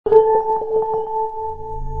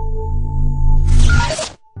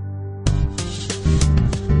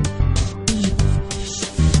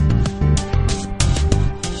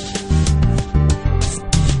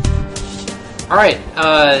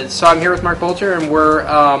right, so I'm here with Mark Bolger, and we're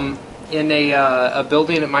in a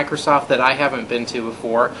building at Microsoft that I haven't been to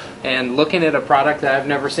before, and looking at a product that I've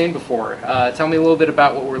never seen before. Tell me a little bit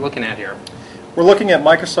about what we're looking at here. We're looking at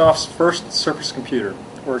Microsoft's first Surface computer.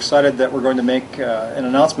 We're excited that we're going to make an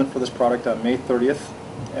announcement for this product on May 30th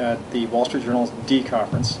at the Wall Street Journal's D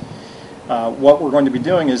conference. What we're going to be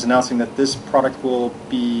doing is announcing that this product will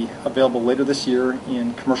be available later this year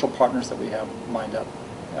in commercial partners that we have lined up.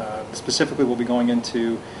 Specifically, we'll be going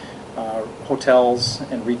into hotels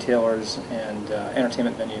and retailers and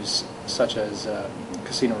entertainment venues such as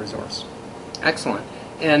casino resorts. Excellent.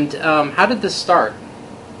 And how did this start?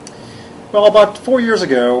 Well, about 4 years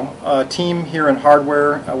ago, a team here in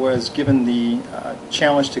hardware was given the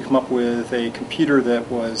challenge to come up with a computer that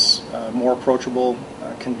was more approachable,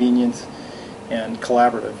 convenient, and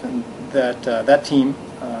collaborative. And that team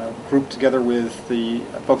grouped together with the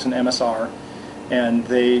folks in MSR, and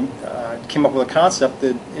they came up with a concept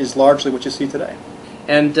that is largely what you see today.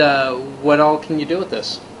 And what all can you do with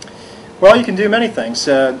this? Well, you can do many things.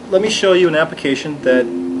 Let me show you an application that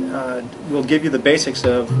will give you the basics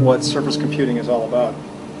of what surface computing is all about.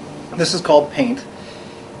 This is called Paint,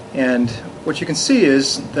 and what you can see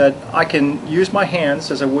is that I can use my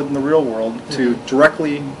hands as I would in the real world to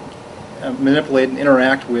directly manipulate and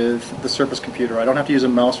interact with the Surface computer. I don't have to use a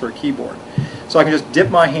mouse or a keyboard. So I can just dip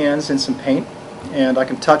my hands in some paint, and I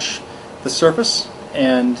can touch the surface,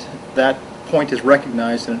 and that point is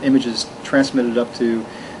recognized and an image is transmitted up to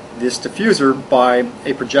this diffuser by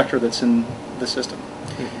a projector that's in the system.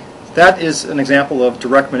 That is an example of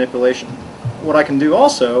direct manipulation. What I can do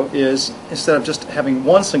also is, instead of just having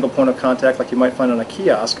one single point of contact like you might find on a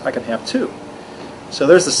kiosk, I can have two. So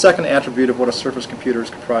there's the second attribute of what a Surface computer is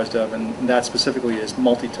comprised of, and that specifically is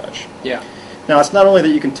multi-touch. Yeah. Now, it's not only that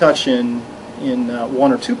you can touch in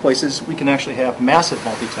one or two places, we can actually have massive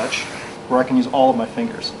multi-touch, where I can use all of my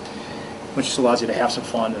fingers, which just allows you to have some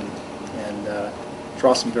fun and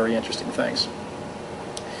draw some very interesting things.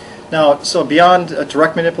 Now, so beyond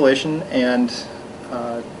direct manipulation and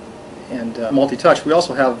multi-touch, we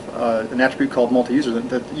also have an attribute called multi-user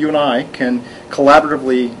that you and I can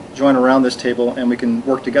collaboratively join around this table and we can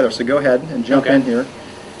work together. So go ahead and jump in here.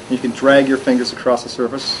 You can drag your fingers across the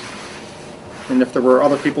surface. And if there were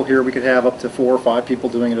other people here, we could have up to 4 or 5 people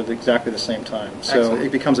doing it at exactly the same time. So Excellent.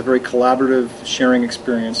 It becomes a very collaborative sharing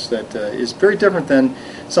experience that is very different than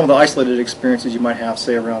some of the isolated experiences you might have,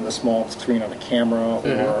 say, around a small screen on a camera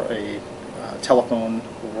or a telephone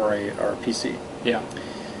or a PC. Yeah.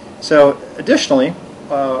 So additionally,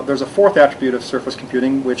 there's a fourth attribute of surface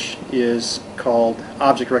computing, which is called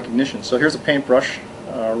object recognition. So here's a paintbrush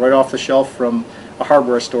right off the shelf from a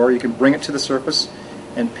hardware store. You can bring it to the surface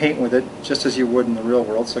and paint with it just as you would in the real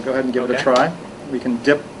world. So go ahead and give it a try. We can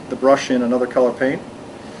dip the brush in another color paint,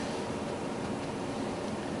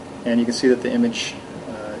 and you can see that the image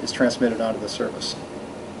is transmitted onto the surface.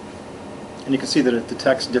 And you can see that it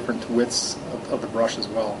detects different widths of the brush as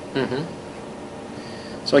well.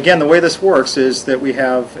 So again, the way this works is that we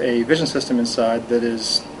have a vision system inside that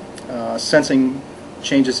is sensing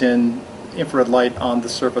changes in infrared light on the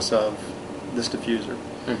surface of this diffuser.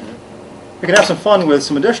 We can have some fun with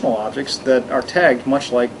some additional objects that are tagged,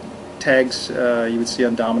 much like tags you would see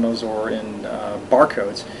on dominoes or in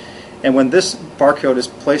barcodes. And when this barcode is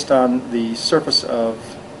placed on the surface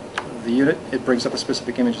of the unit, it brings up a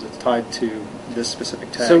specific image that's tied to this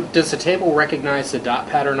specific tag. So does the table recognize the dot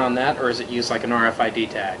pattern on that, or is it used like an RFID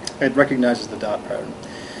tag? It recognizes the dot pattern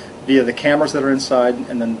via the cameras that are inside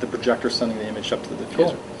and then the projector sending the image up to the diffuser.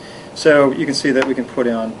 Cool. So you can see that we can put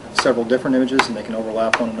on several different images and they can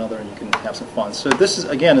overlap one another and you can have some fun. So this is,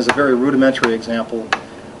 again, is a very rudimentary example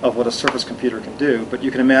of what a Surface computer can do, but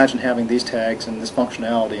you can imagine having these tags and this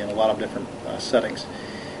functionality in a lot of different settings.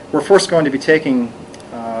 We're first going to be taking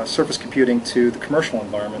Surface computing to the commercial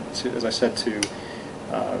environment, to, as I said, to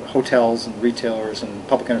hotels and retailers and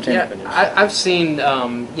public entertainment venues. I've seen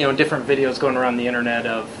different videos going around the internet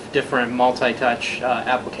of different multi-touch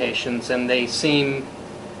applications, and they seem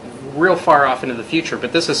real far off into the future,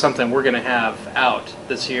 but this is something we're going to have out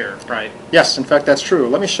this year, right? Yes, in fact, that's true.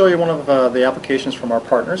 Let me show you one of the applications from our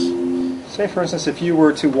partners. Say, for instance, if you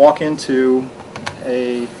were to walk into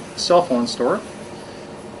a cell phone store,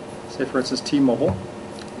 say, for instance, T-Mobile,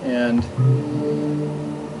 and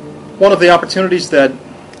one of the opportunities that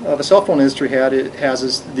the cell phone industry has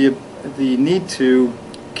is the need to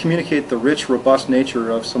communicate the rich, robust nature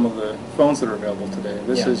of some of the phones that are available today.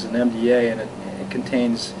 This is an MDA, and it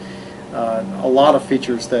contains a lot of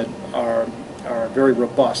features that are very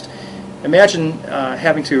robust. Imagine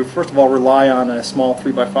having to, first of all, rely on a small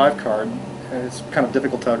 3x5 card. It's kind of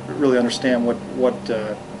difficult to really understand what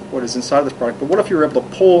what is inside of this product, but what if you were able to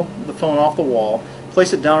pull the phone off the wall,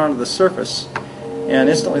 place it down onto the surface, and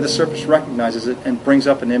instantly the surface recognizes it and brings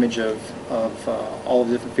up an image of all of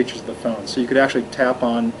the different features of the phone. So you could actually tap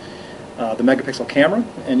on the megapixel camera,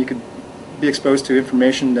 and you could be exposed to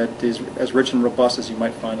information that is as rich and robust as you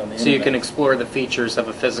might find on the internet. So you can explore the features of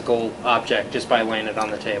a physical object just by laying it on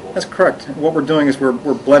the table. That's correct. What we're doing is we're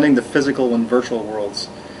blending the physical and virtual worlds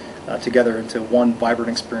together into one vibrant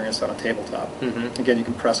experience on a tabletop. Again, you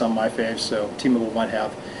can press on My Fave, so T-Mobile might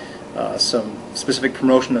have some specific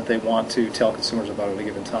promotion that they want to tell consumers about at a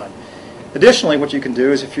given time. Additionally, what you can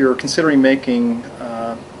do is if you're considering making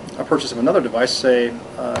a purchase of another device, say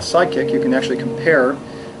Sidekick, you can actually compare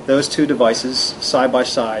those two devices side by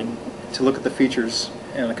side to look at the features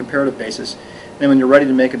on a comparative basis. And when you're ready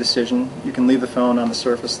to make a decision, you can leave the phone on the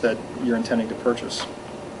surface that you're intending to purchase.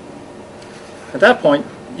 At that point,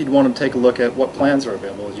 you'd want to take a look at what plans are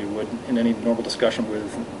available, as you would in any normal discussion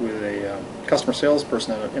with a customer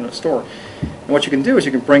salesperson in a store. And what you can do is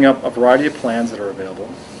you can bring up a variety of plans that are available,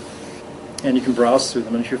 and you can browse through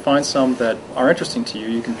them. And if you find some that are interesting to you,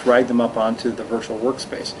 you can drag them up onto the virtual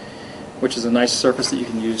workspace, which is a nice surface that you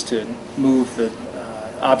can use to move the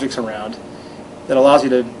objects around that allows you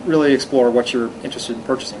to really explore what you're interested in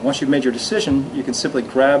purchasing. Once you've made your decision, you can simply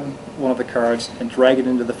grab one of the cards and drag it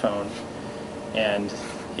into the phone, and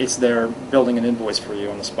it's there building an invoice for you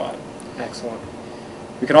on the spot. Excellent.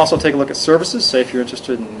 You can also take a look at services. Say if you're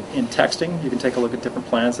interested in texting, you can take a look at different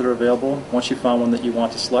plans that are available. Once you found one that you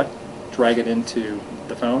want to select, drag it into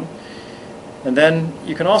the phone. And then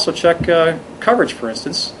you can also check coverage, for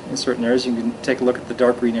instance. In certain areas, you can take a look at the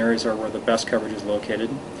dark green areas are where the best coverage is located.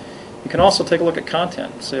 You can also take a look at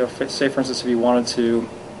content. Say for instance, if you wanted to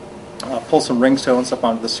pull some ringtones up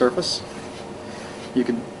onto the surface, you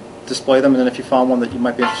could display them, and then if you found one that you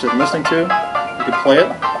might be interested in listening to, you could play it.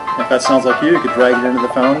 And if that sounds like you could drag it into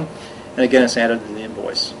the phone, and again, it's added to the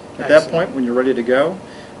invoice. At that point, when you're ready to go,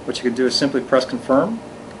 what you can do is simply press confirm,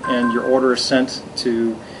 and your order is sent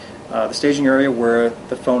to the staging area where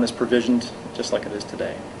the phone is provisioned just like it is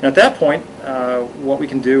today. And at that point, what we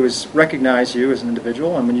can do is recognize you as an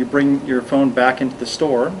individual, and when you bring your phone back into the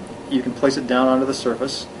store, you can place it down onto the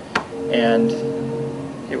surface, and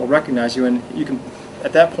it will recognize you, and you can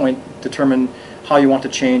at that point determine how you want to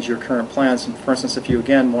change your current plans. And for instance, if you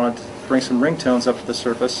again wanted to bring some ringtones up to the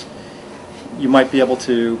surface, you might be able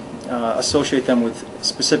to associate them with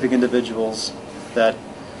specific individuals that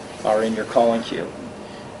are in your calling queue.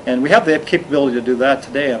 And we have the capability to do that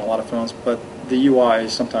today on a lot of phones, but the UI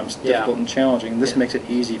is sometimes difficult and challenging. This makes it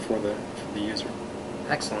easy for the user.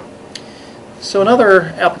 Excellent. So another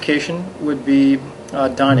application would be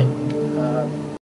dining.